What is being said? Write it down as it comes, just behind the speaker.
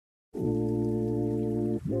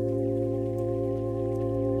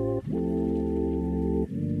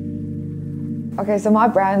Okay, so my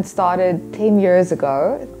brand started 10 years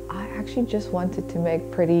ago. I actually just wanted to make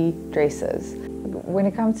pretty dresses. When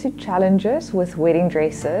it comes to challenges with wedding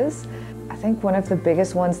dresses, I think one of the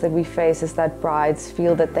biggest ones that we face is that brides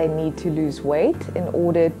feel that they need to lose weight in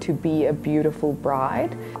order to be a beautiful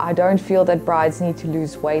bride. I don't feel that brides need to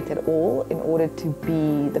lose weight at all in order to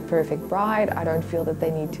be the perfect bride. I don't feel that they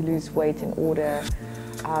need to lose weight in order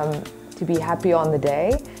to be happy on the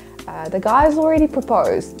day. The guy has already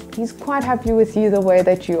proposed. He's quite happy with you the way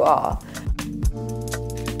that you are.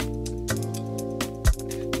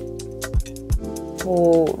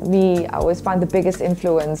 For me, I always find the biggest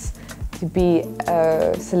influence to be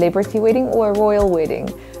a celebrity wedding or a royal wedding.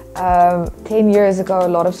 10 years ago, a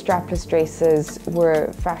lot of strapless dresses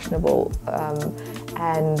were fashionable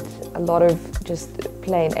and a lot of just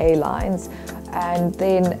plain A-lines. And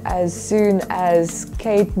then as soon as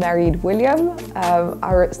Kate married William,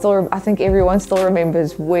 I think everyone still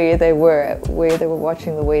remembers where they were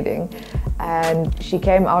watching the wedding. And she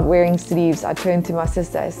came out wearing sleeves. I turned to my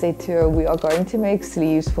sister, I said to her, we are going to make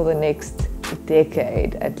sleeves for the next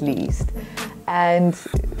decade at least. And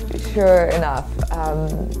sure enough,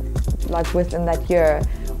 like within that year,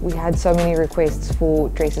 we had so many requests for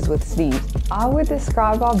dresses with sleeves. I would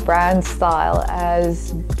describe our brand style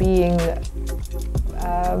as being,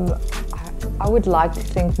 I would like to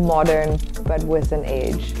think modern, but with an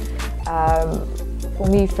edge. For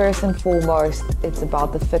me, first and foremost, it's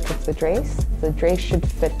about the fit of the dress. The dress should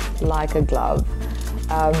fit like a glove.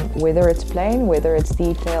 Whether it's plain, whether it's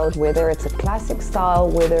detailed, whether it's a classic style,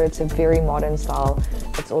 whether it's a very modern style,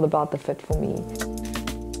 it's all about the fit for me.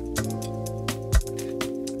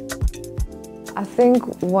 I think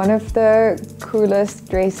one of the coolest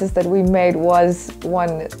dresses that we made was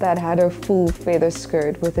one that had a full feather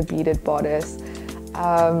skirt with a beaded bodice,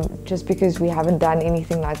 just because we haven't done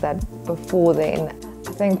anything like that before then.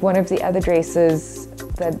 I think one of the other dresses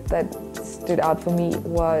that stood out for me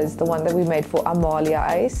was the one that we made for Amalia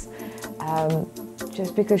Uys,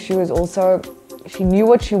 just because she knew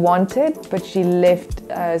what she wanted, but she left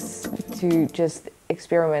us to just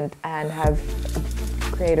experiment and have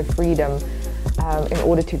creative freedom in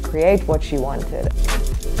order to create what she wanted.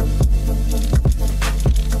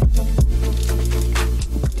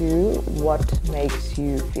 Do what makes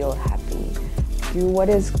you feel happy. Do what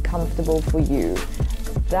is comfortable for you.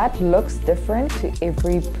 That looks different to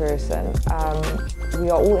every person. We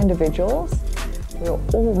are all individuals. We are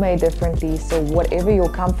all made differently, so whatever your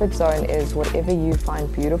comfort zone is, whatever you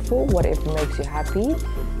find beautiful, whatever makes you happy,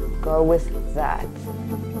 go with that.